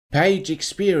Page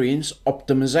Experience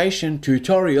Optimization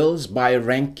Tutorials by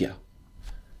RankYa.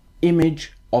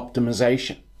 Image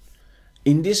Optimization.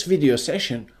 In this video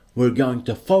session, we're going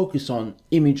to focus on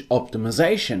image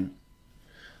optimization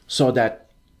so that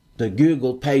the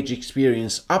Google Page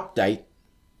Experience update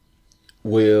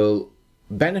will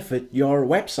benefit your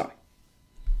website.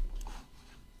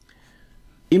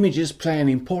 Images play an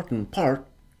important part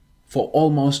for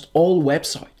almost all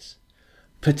websites,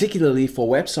 particularly for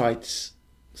websites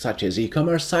such as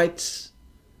e-commerce sites,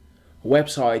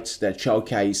 websites that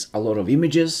showcase a lot of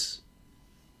images.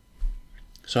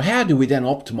 So how do we then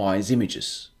optimize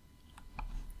images?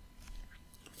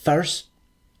 First,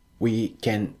 we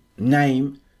can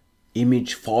name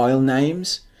image file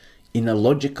names in a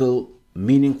logical,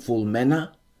 meaningful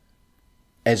manner,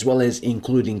 as well as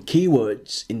including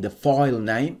keywords in the file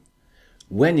name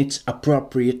when it's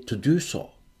appropriate to do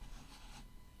so.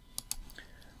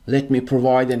 Let me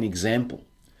provide an example.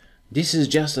 This is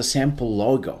just a sample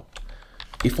logo.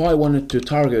 If I wanted to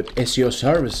target SEO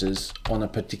services on a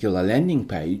particular landing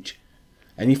page,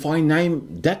 and if I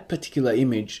name that particular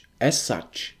image as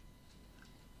such,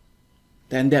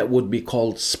 then that would be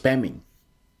called spamming.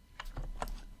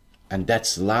 And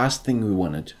that's the last thing we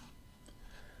want to do.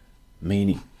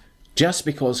 Meaning, just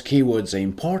because keywords are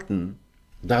important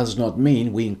does not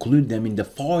mean we include them in the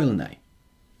file name.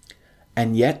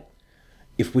 And yet,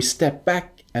 if we step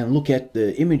back and look at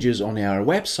the images on our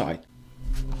website,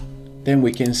 then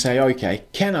we can say, okay,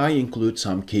 can I include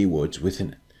some keywords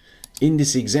within it? In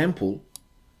this example,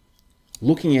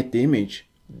 looking at the image,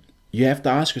 you have to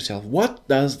ask yourself, what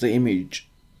does the image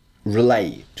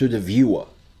relay to the viewer?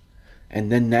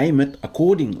 And then name it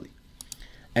accordingly.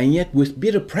 And yet with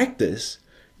bit of practice,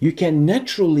 you can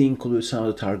naturally include some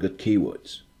of the target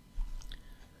keywords.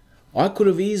 I could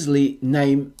have easily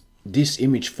named this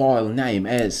image file name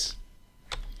as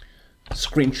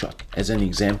screenshot as an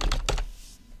example,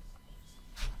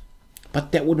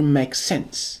 but that wouldn't make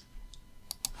sense.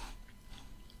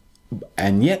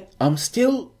 And yet I'm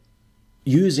still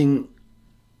using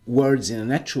words in a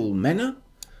natural manner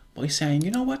by saying,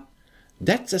 you know what,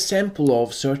 that's a sample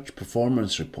of search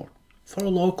performance report for a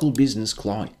local business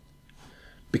client,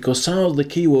 because some of the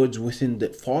keywords within the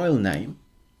file name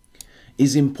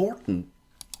is important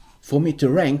for me to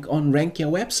rank on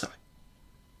RankYa website.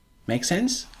 Make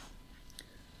sense?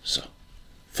 So,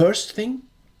 first thing,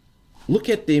 look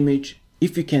at the image.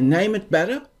 If you can name it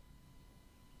better,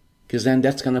 because then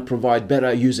that's going to provide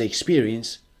better user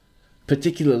experience,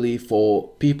 particularly for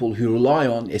people who rely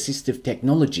on assistive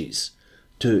technologies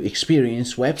to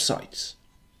experience websites.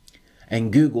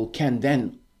 And Google can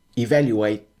then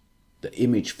evaluate the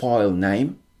image file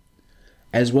name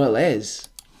as well as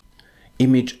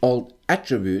image alt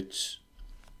attributes,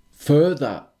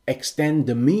 further extend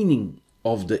the meaning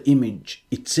of the image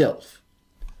itself.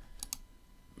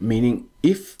 Meaning,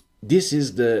 if this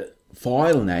is the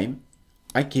file name,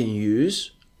 I can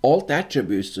use alt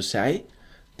attributes to say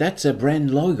that's a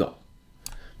brand logo.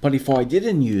 But if I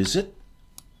didn't use it,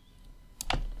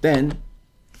 then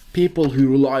people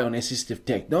who rely on assistive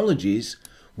technologies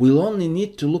will only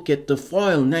need to look at the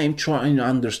file name trying to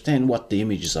understand what the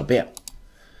image is about.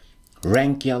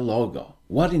 RankYa logo.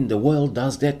 What in the world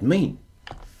does that mean?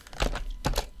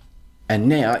 And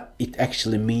now it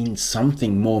actually means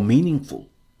something more meaningful.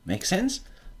 Make sense?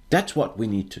 That's what we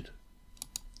need to do.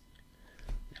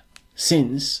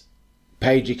 Since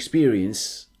Page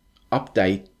Experience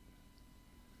Update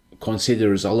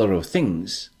considers a lot of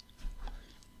things,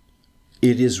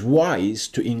 it is wise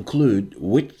to include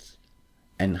width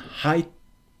and height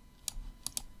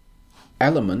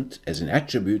element as an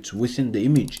attribute within the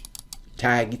image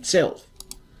tag itself.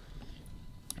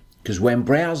 Because when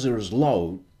browsers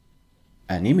load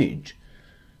an image,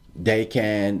 they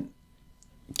can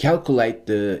calculate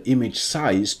the image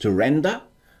size to render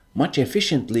much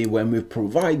efficiently when we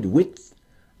provide width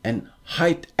and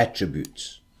height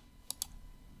attributes.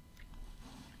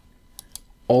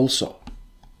 Also,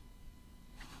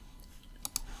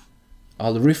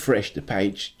 I'll refresh the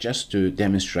page just to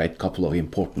demonstrate a couple of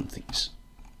important things.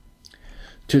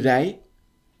 Today,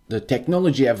 the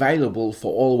technology available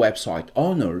for all website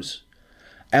owners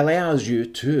allows you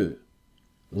to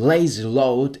lazy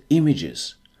load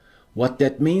images. What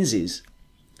that means is,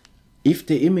 if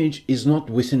the image is not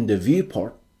within the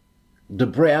viewport, the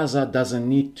browser doesn't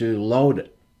need to load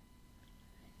it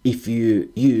if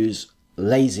you use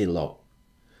lazy load.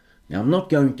 Now, I'm not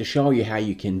going to show you how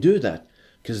you can do that,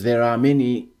 because there are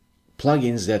many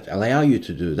plugins that allow you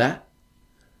to do that.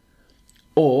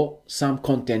 Or some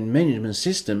content management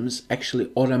systems actually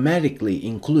automatically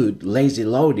include lazy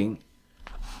loading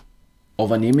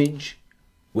of an image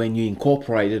when you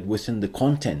incorporate it within the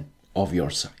content of your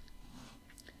site.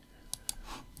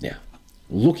 Now,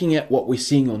 looking at what we're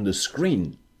seeing on the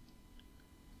screen,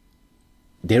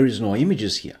 there is no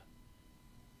images here.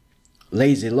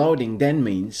 Lazy loading then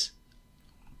means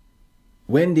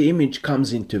when the image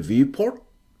comes into viewport,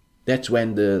 that's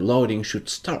when the loading should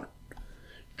start,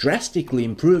 drastically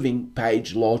improving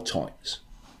page load times.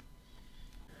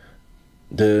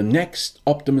 The next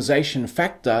optimization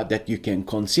factor that you can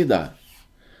consider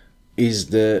is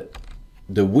the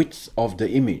width of the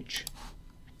image.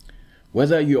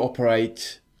 Whether you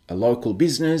operate a local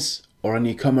business or an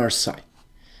e-commerce site,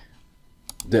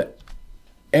 the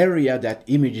area that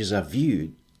images are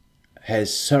viewed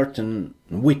has certain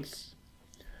width.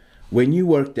 When you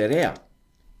work that out,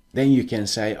 then you can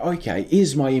say, okay,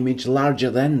 is my image larger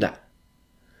than that?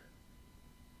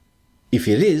 If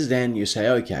it is, then you say,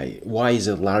 okay, why is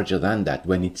it larger than that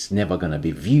when it's never going to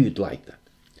be viewed like that?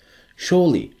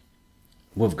 Surely,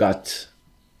 we've got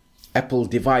Apple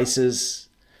devices,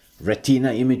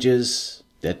 Retina images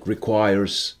that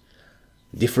requires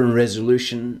different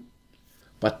resolution.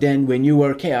 But then when you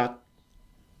work out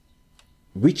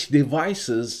which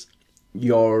devices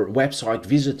your website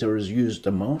visitors use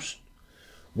the most,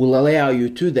 will allow you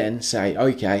to then say,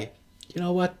 okay, you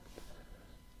know what?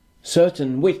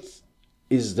 Certain width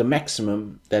is the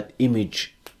maximum that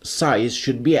image size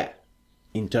should be at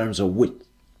in terms of width.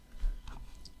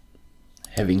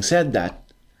 Having said that,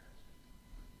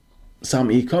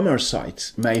 some e-commerce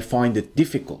sites may find it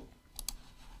difficult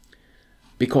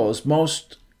because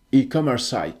most e-commerce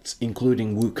sites,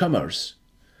 including WooCommerce,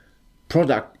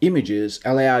 product images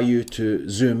allow you to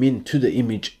zoom in to the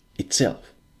image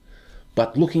itself.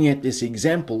 But looking at this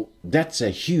example, that's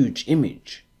a huge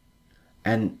image,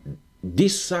 and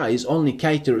this size only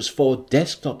caters for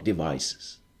desktop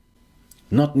devices,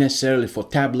 not necessarily for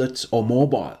tablets or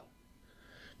mobile.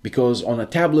 Because on a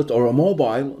tablet or a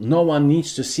mobile, no one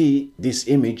needs to see this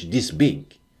image this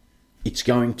big. It's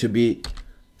going to be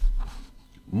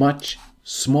much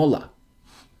smaller.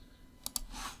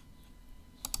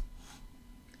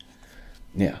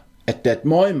 Now, at that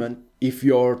moment, if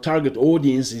your target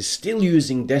audience is still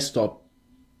using desktop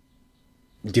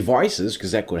devices,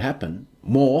 because that could happen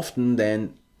more often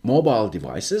than mobile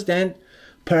devices, then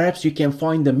perhaps you can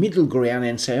find the middle ground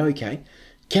and say, okay,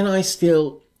 can I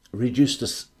still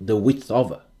reduce the width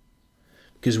of it?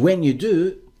 Because when you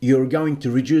do, you're going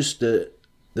to reduce the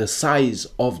size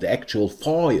of the actual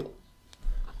file,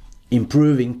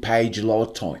 improving page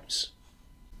load times.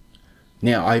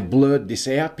 Now, I blurred this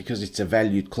out because it's a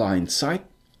valued client site,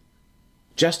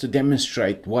 just to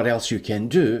demonstrate what else you can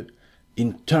do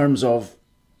in terms of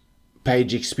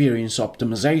page experience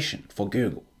optimization for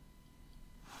Google.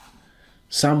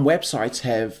 Some websites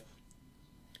have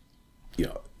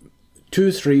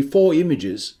 2, 3, 4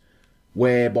 images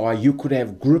whereby you could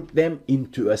have grouped them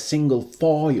into a single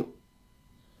file.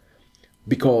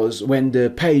 Because when the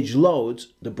page loads,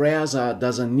 the browser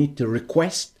doesn't need to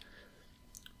request,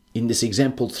 in this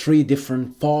example, 3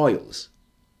 different files,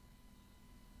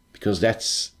 because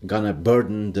that's gonna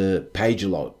burden the page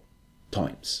load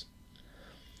times.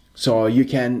 So you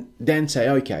can then say,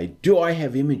 okay, do I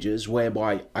have images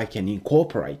whereby I can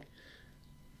incorporate,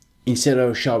 instead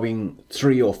of showing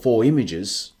 3 or 4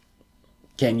 images,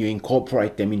 can you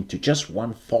incorporate them into just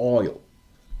one file?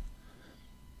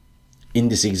 In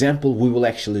this example, we will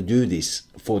actually do this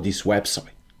for this website.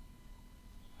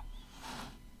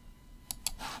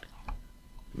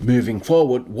 Moving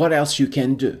forward, what else you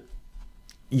can do?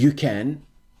 You can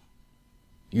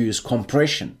use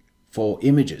compression for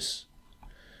images.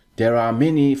 There are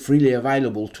many freely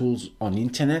available tools on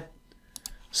internet,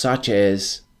 such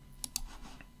as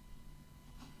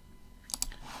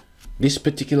this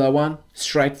particular one,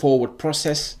 straightforward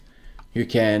process. You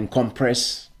can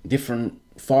compress different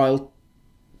file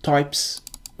types,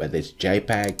 whether it's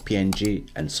JPEG, PNG,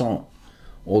 and so on.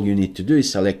 All you need to do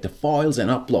is select the files and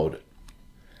upload it.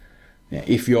 Now,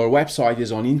 if your website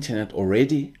is on internet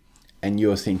already and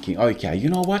you're thinking, okay, you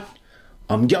know what?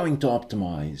 I'm going to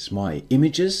optimize my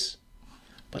images,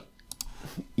 but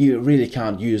you really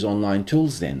can't use online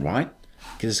tools then, right?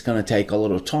 Because it's going to take a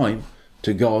lot of time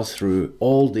to go through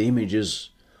all the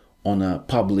images on a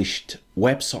published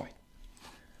website.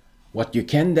 What you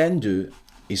can then do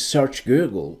is search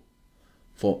Google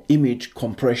for image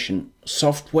compression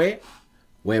software,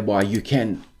 whereby you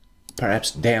can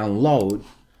perhaps download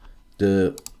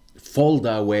the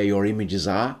folder where your images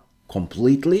are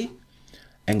completely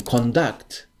and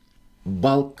conduct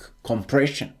bulk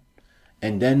compression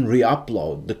and then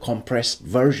re-upload the compressed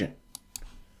version.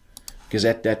 Because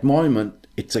at that moment,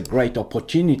 it's a great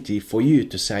opportunity for you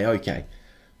to say, okay,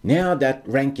 Now that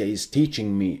RankYa is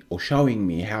teaching me or showing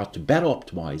me how to better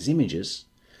optimize images,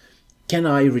 can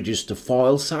I reduce the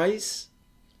file size?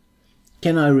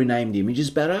 Can I rename the images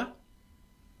better?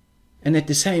 And at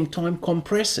the same time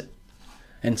compress it.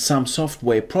 And some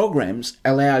software programs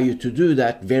allow you to do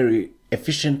that very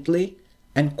efficiently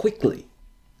and quickly.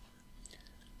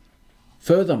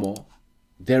 Furthermore,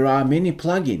 there are many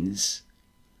plugins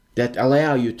that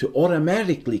allow you to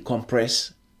automatically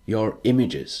compress your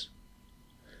images.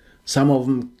 Some of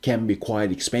them can be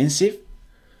quite expensive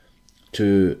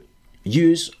to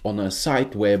use on a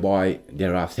site whereby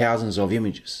there are thousands of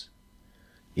images.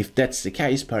 If that's the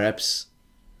case, perhaps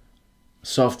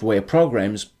software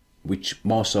programs, which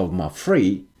most of them are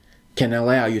free, can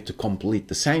allow you to complete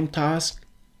the same task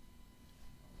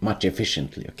much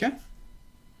efficiently, okay?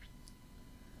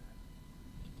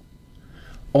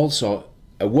 Also,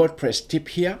 a WordPress tip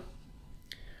here.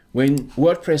 When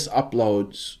WordPress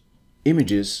uploads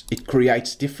images, it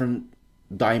creates different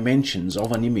dimensions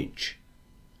of an image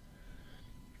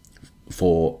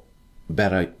for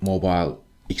better mobile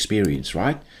experience,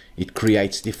 right? It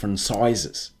creates different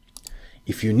sizes.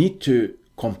 If you need to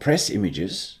compress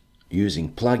images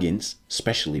using plugins,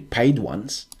 especially paid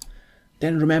ones,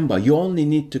 then remember you only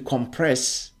need to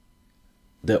compress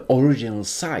the original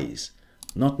size,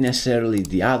 not necessarily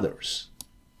the others.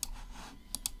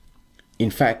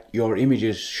 In fact, your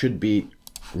images should be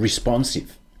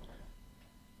responsive.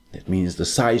 That means the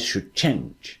size should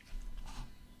change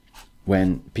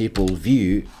when people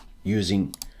view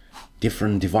using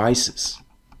different devices.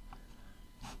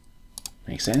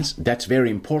 Make sense? That's very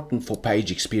important for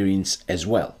page experience as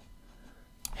well.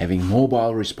 Having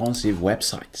mobile responsive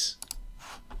websites.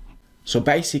 So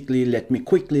basically, let me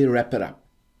quickly wrap it up.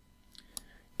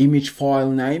 Image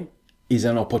file name is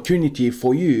an opportunity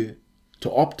for you to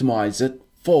optimize it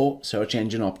for search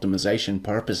engine optimization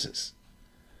purposes.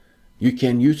 You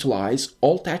can utilize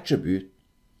alt attribute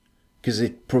because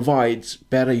it provides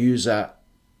better user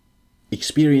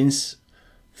experience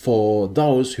for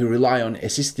those who rely on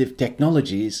assistive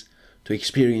technologies to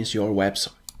experience your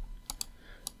website.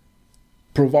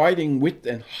 Providing width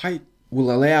and height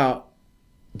will allow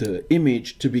the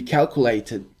image to be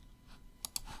calculated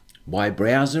by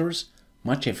browsers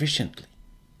much efficiently.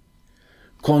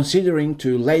 Considering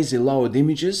to lazy load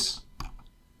images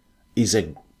is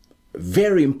a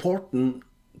very important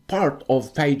part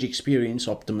of page experience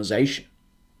optimization.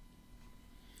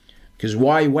 Because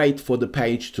why wait for the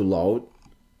page to load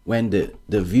when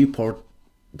the viewport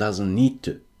doesn't need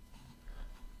to?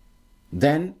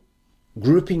 Then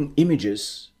grouping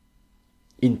images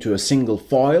into a single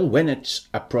file when it's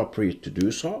appropriate to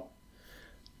do so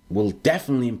will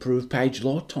definitely improve page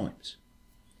load times.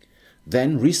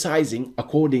 Then resizing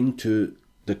according to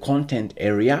the content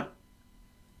area,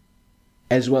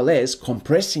 as well as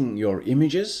compressing your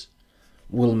images,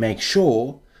 will make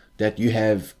sure that you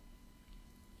have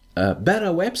a better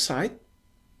website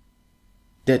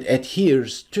that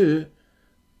adheres to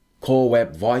core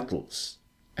web vitals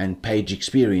and page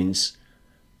experience,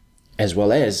 as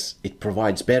well as it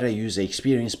provides better user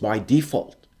experience by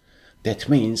default. That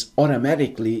means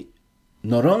automatically,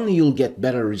 not only you'll get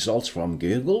better results from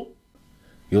Google,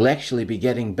 you'll actually be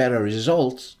getting better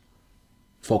results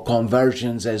for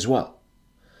conversions as well.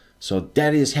 So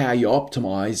that is how you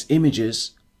optimize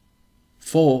images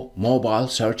for mobile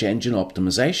search engine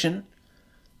optimization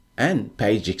and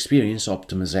page experience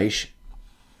optimization.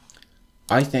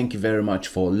 I thank you very much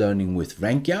for learning with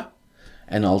RankYa,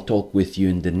 and I'll talk with you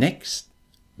in the next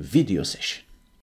video session.